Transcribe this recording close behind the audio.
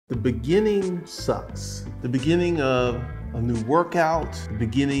The beginning sucks. The beginning of a new workout, the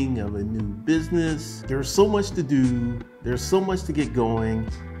beginning of a new business. There's so much to do, there's so much to get going,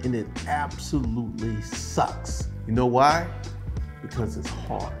 and it absolutely sucks. You know why? Because it's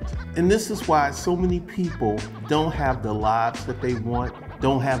hard. And this is why so many people don't have the lives that they want,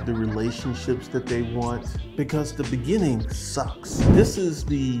 don't have the relationships that they want, because the beginning sucks. This is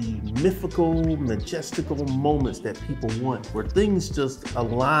the mythical, majestical moments that people want, where things just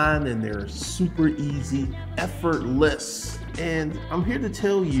align and they're super easy, effortless. And I'm here to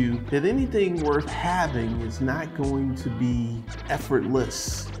tell you that anything worth having is not going to be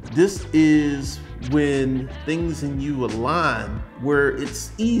effortless. This is when things in you align, where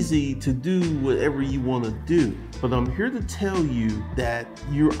it's easy to do whatever you want to do. But I'm here to tell you that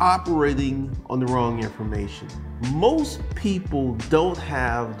you're operating on the wrong information. Most people don't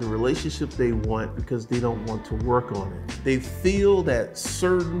have the relationship they want because they don't want to work on it. They feel that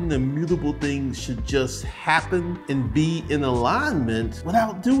certain immutable things should just happen and be in alignment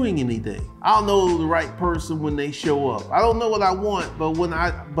without doing anything. I'll know the right person when they show up. I don't know what I want,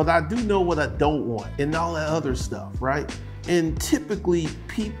 but I do know what I don't want, and all that other stuff, right? And typically,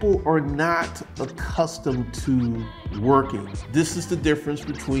 people are not accustomed to working. This is the difference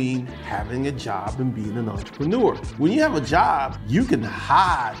between having a job and being an entrepreneur. When you have a job, you can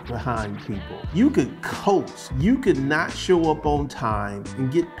hide behind people. You could coast. You could not show up on time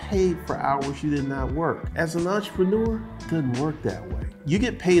and get paid for hours you did not work. As an entrepreneur, it doesn't work that way. You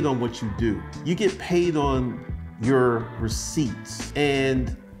get paid on what you do. You get paid on your receipts.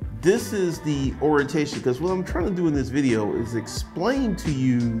 And this is the orientation, because what I'm trying to do in this video is explain to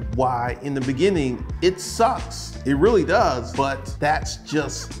you why in the beginning it sucks. It really does, but that's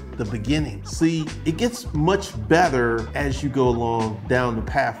just the beginning. See, it gets much better as you go along down the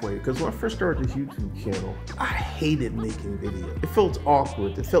pathway, because when I first started this YouTube channel, I hated making videos. It felt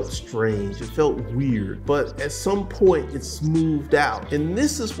awkward, it felt strange, it felt weird, but at some point it smoothed out. And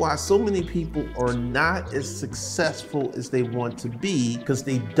this is why so many people are not as successful as they want to be, because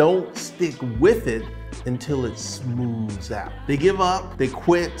they don't stick with it until it smooths out. They give up, they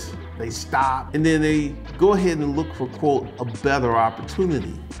quit, they stop, and then they go ahead and look for, quote, a better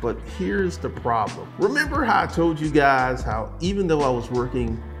opportunity. But here's the problem. Remember how I told you guys how even though I was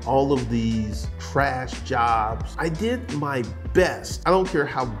working all of these trash jobs, I did my best. I don't care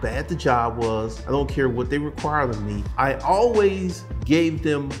how bad the job was. I don't care what they required of me. I always gave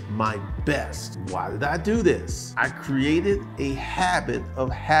them my best. Why did I do this? I created a habit of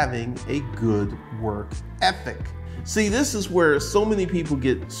having a good work ethic. See, this is where so many people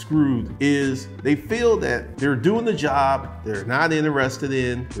get screwed, is they feel that they're doing the job they're not interested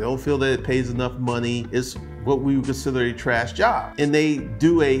in. They don't feel that it pays enough money. It's what we would consider a trash job. And they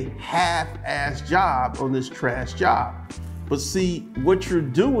do a half-ass job on this trash job. But see, what you're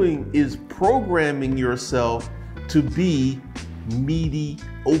doing is programming yourself to be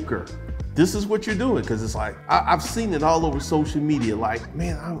mediocre. This is what you're doing, because it's like, I've seen it all over social media. Like,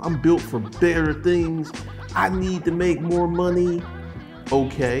 man, I'm built for better things. I need to make more money.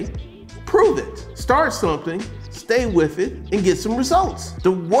 Okay, prove it. Start something, stay with it, and get some results.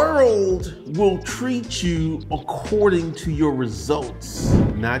 The world will treat you according to your results,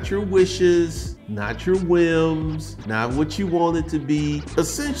 not your wishes, not your whims, not what you want it to be.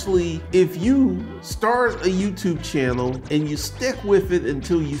 Essentially, if you start a YouTube channel and you stick with it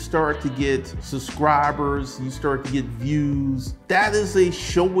until you start to get subscribers, you start to get views, that is a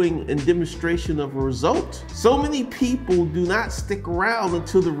showing and demonstration of a result. So many people do not stick around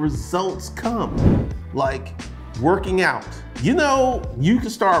until the results come. Like working out. You know, you can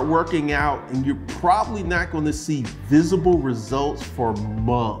start working out and you're probably not going to see visible results for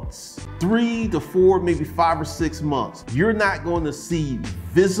months. 3 to 4, maybe 5 or 6 months. You're not going to see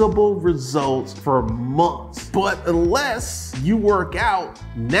visible results for months. But unless you work out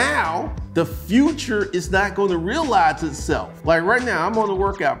now, the future is not going to realize itself. Like right now, I'm on a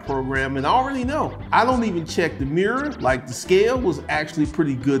workout program and I already know. I don't even check the mirror. Like the scale was actually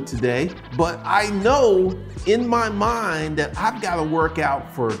pretty good today. But I know in my mind that I've got to work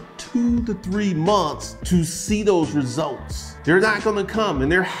out for 2 to 3 months to see those results. They're not going to come,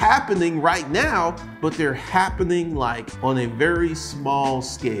 and they're happening right now, but they're happening like on a very small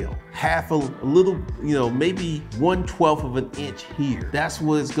scale. Half a little, you know, maybe 1/12 of an inch here. That's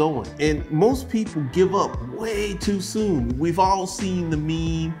where it's going. And most people give up way too soon. We've all seen the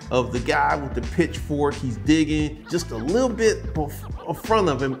meme of the guy with the pitchfork. He's digging. Just a little bit in front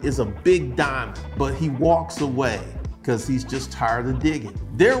of him is a big diamond, but he walks away. because he's just tired of digging.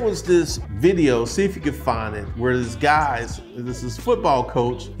 There was this video, see if you can find it, where this is football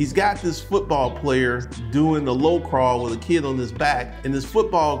coach, he's got this football player doing the low crawl with a kid on his back, and this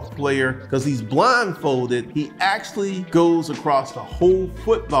football player, because he's blindfolded, he actually goes across the whole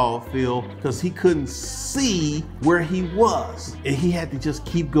football field because he couldn't see where he was. And he had to just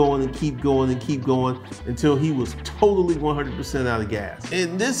keep going and keep going and keep going until he was totally 100% out of gas.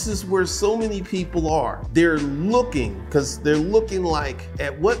 And this is where so many people are. They're looking, because they're looking like,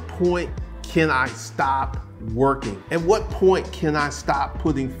 at what point can I stop working? At what point can I stop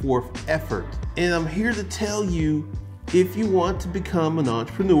putting forth effort? And I'm here to tell you, if you want to become an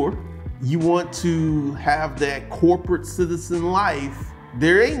entrepreneur, you want to have that corporate citizen life,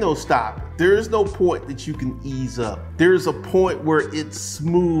 there ain't no stopping. There is no point that you can ease up. There's a point where it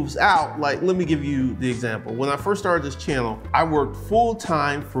smooths out. Like, let me give you the example. When I first started this channel, I worked full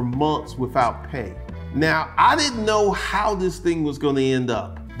time for months without pay. Now, I didn't know how this thing was going to end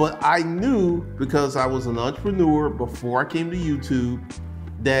up, but I knew, because I was an entrepreneur before I came to YouTube,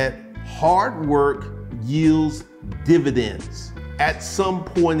 that hard work yields dividends at some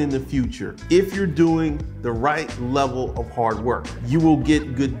point in the future. If you're doing the right level of hard work, you will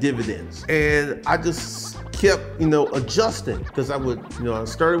get good dividends. And I just kept, adjusting, because I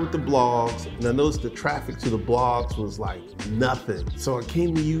started with the blogs, and I noticed the traffic to the blogs was like nothing. So I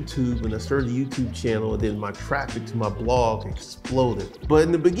came to YouTube and I started a YouTube channel, and then my traffic to my blog exploded. But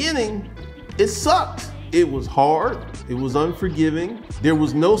in the beginning, it sucked. It was hard, it was unforgiving, there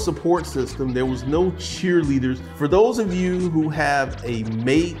was no support system, there was no cheerleaders. For those of you who have a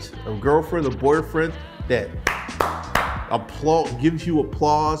mate, a girlfriend, a boyfriend that gives you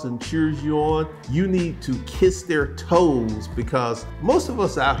applause and cheers you on, you need to kiss their toes, because most of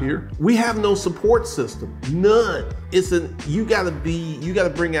us out here, we have no support system, none. You gotta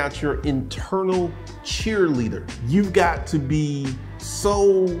bring out your internal cheerleader. You've got to be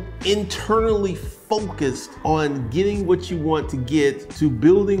so internally focused on getting what you want to get, to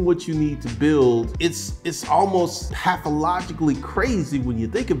building what you need to build. It's almost pathologically crazy when you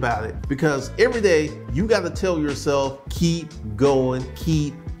think about it, because every day you got to tell yourself, keep going,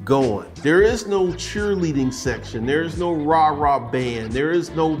 keep going. There is no cheerleading section. There is no rah-rah band. There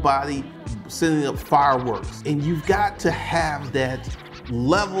is nobody sending up fireworks. And you've got to have that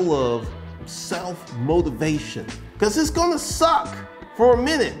level of self-motivation, because it's gonna suck for a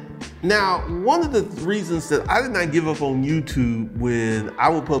minute. Now, one of the reasons that I did not give up on YouTube when I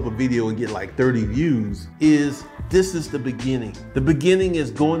would put up a video and get like 30 views is this is the beginning. The beginning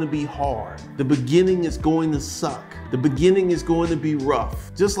is going to be hard. The beginning is going to suck. The beginning is going to be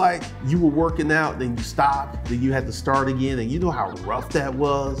rough. Just like you were working out, then you stopped, then you had to start again, and you know how rough that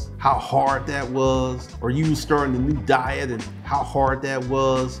was, how hard that was, or you were starting a new diet and how hard that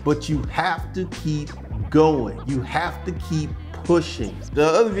was. But you have to keep going. You have to keep pushing. The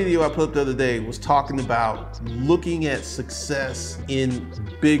other video I put up the other day was talking about looking at success in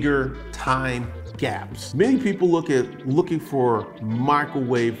bigger time gaps. Many people looking for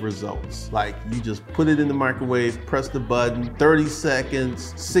microwave results. Like, you just put it in the microwave, press the button, 30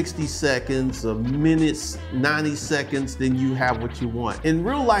 seconds, 60 seconds, a minute, 90 seconds, then you have what you want. And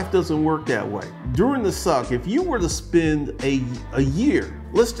real life doesn't work that way. During the suck, if you were to spend a year,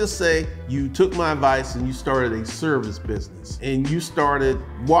 let's just say you took my advice and you started a service business and you started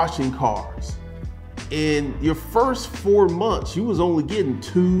washing cars. In your first 4 months, you was only getting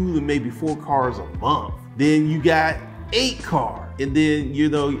 2 to maybe 4 cars a month. Then you got 8 cars. And then,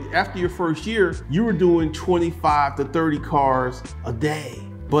 after your first year, you were doing 25 to 30 cars a day.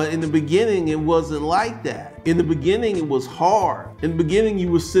 But in the beginning, it wasn't like that. In the beginning, it was hard. In the beginning,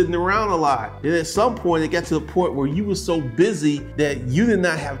 you were sitting around a lot. And at some point, it got to the point where you were so busy that you did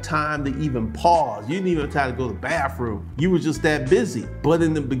not have time to even pause. You didn't even have time to go to the bathroom. You were just that busy. But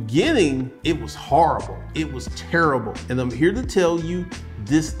in the beginning, it was horrible. It was terrible. And I'm here to tell you,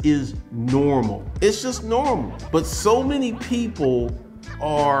 this is normal. It's just normal. But so many people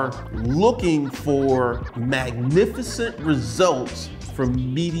are looking for magnificent results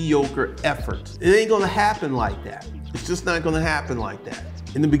from mediocre effort. It ain't gonna happen like that. It's just not gonna happen like that.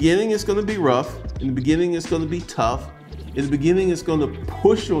 In the beginning, it's gonna be rough. In the beginning, it's gonna be tough. In the beginning, it's gonna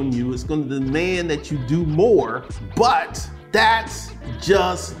push on you. It's gonna demand that you do more, but that's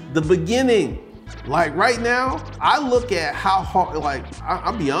just the beginning. Like right now, I look at how hard,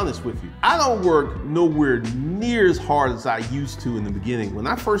 I'll be honest with you. I don't work nowhere near as hard as I used to in the beginning. When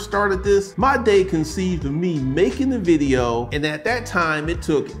I first started this, my day conceived of me making the video, and at that time, it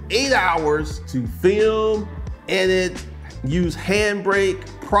took 8 hours to film, edit, use Handbrake,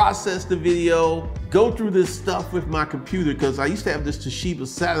 process the video, go through this stuff with my computer, because I used to have this Toshiba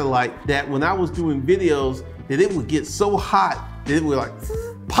satellite that when I was doing videos, that it would get so hot that it would like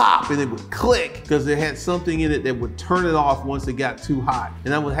pop and it would click because it had something in it that would turn it off once it got too hot.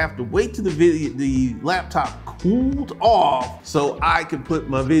 And I would have to wait till the laptop cooled off so I could put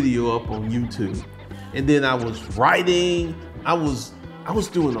my video up on YouTube. And then I was writing, I was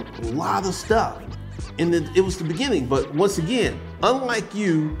doing a lot of stuff. And it was the beginning, but once again, unlike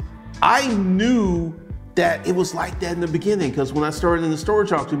you, I knew that it was like that in the beginning, because when I started in the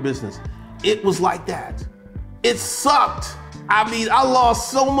storage auction business, it was like that. It sucked. I mean, I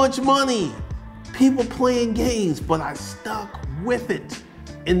lost so much money. People playing games, but I stuck with it.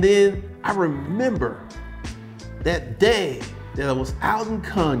 And then I remember that day that I was out in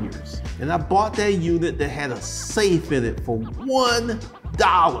Conyers and I bought that unit that had a safe in it for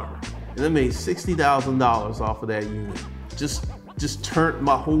 $1. And I made $60,000 off of that unit. Just turned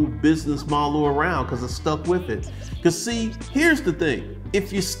my whole business model around because I stuck with it. Because see, here's the thing.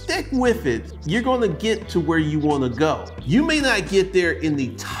 If you stick with it, you're gonna get to where you wanna go. You may not get there in the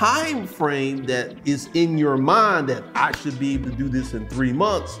time frame that is in your mind that I should be able to do this in 3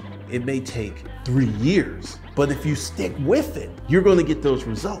 months. It may take 3 years. But if you stick with it, you're gonna get those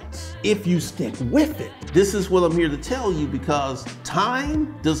results. If you stick with it, this is what I'm here to tell you, because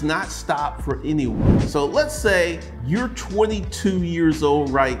time does not stop for anyone. So let's say you're 22 years old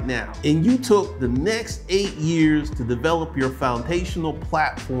right now, and you took the next 8 years to develop your foundational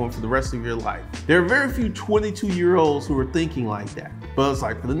platform for the rest of your life. There are very few 22-year-olds who are thinking like that. But it's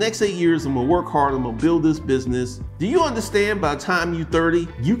like, for the next 8 years, I'm gonna work hard, I'm gonna build this business. Do you understand by the time you're 30,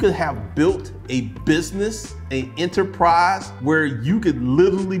 you could have built a business, an enterprise where you could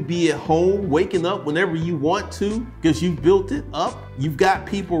literally be at home waking up whenever you want to because you built it up? You've got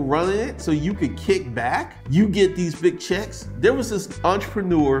people running it so you could kick back. You get these big checks. There was this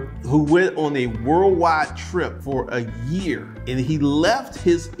entrepreneur who went on a worldwide trip for a year, and he left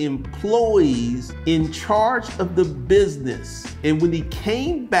his employees in charge of the business. And when he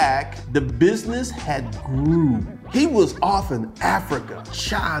came back, the business had grew. He was off in Africa,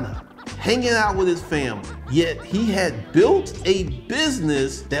 China, hanging out with his family. Yet he had built a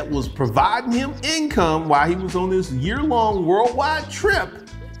business that was providing him income while he was on this year-long worldwide trip.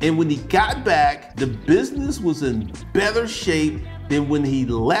 And when he got back, the business was in better shape than when he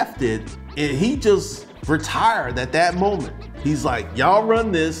left it. And he just retired at that moment. He's like, y'all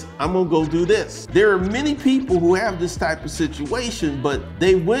run this, I'm gonna go do this. There are many people who have this type of situation, but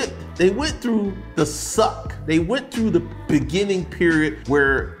they went through the suck. They went through the beginning period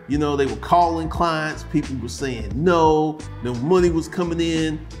where, you know, they were calling clients, people were saying no money was coming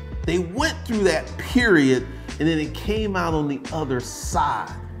in. They went through that period, and then it came out on the other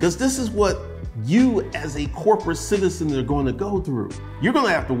side. Because this is what you as a corporate citizen are going to go through. You're going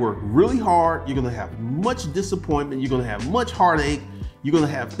to have to work really hard. You're going to have much disappointment. You're going to have much heartache. You're going to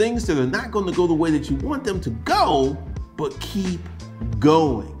have things that are not going to go the way that you want them to go, but keep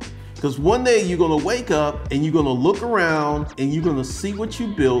going. Because one day you're going to wake up and you're going to look around and you're going to see what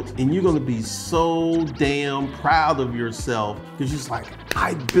you built, and you're going to be so damn proud of yourself because you're just like,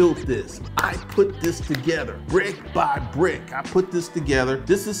 I built this. I put this together brick by brick. I put this together.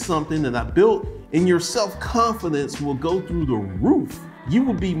 This is something that I built, and your self-confidence will go through the roof. You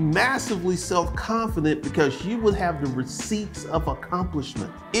will be massively self-confident because you will have the receipts of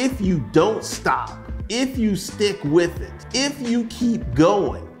accomplishment. If you don't stop, if you stick with it, if you keep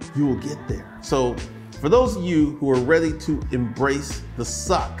going, you will get there. So for those of you who are ready to embrace the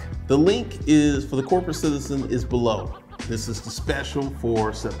suck, the link is for the corporate citizen is below. This is the special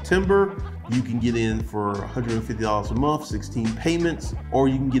for September. You can get in for $150 a month, 16 payments, or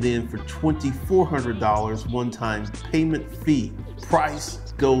you can get in for $2,400 one-time payment fee.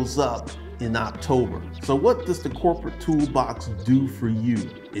 Price goes up in October. So what does the corporate toolbox do for you?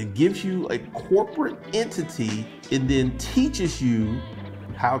 It gives you a corporate entity and then teaches you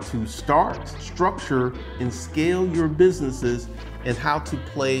how to start, structure, and scale your businesses, and how to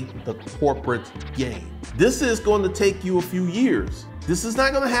play the corporate game. This is going to take you a few years. This is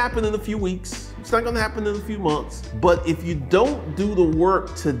not going to happen in a few weeks. It's not going to happen in a few months. But if you don't do the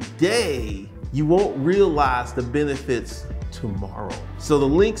work today, you won't realize the benefits tomorrow. So the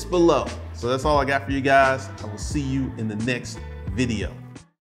link's below. So that's all I got for you guys. I will see you in the next video.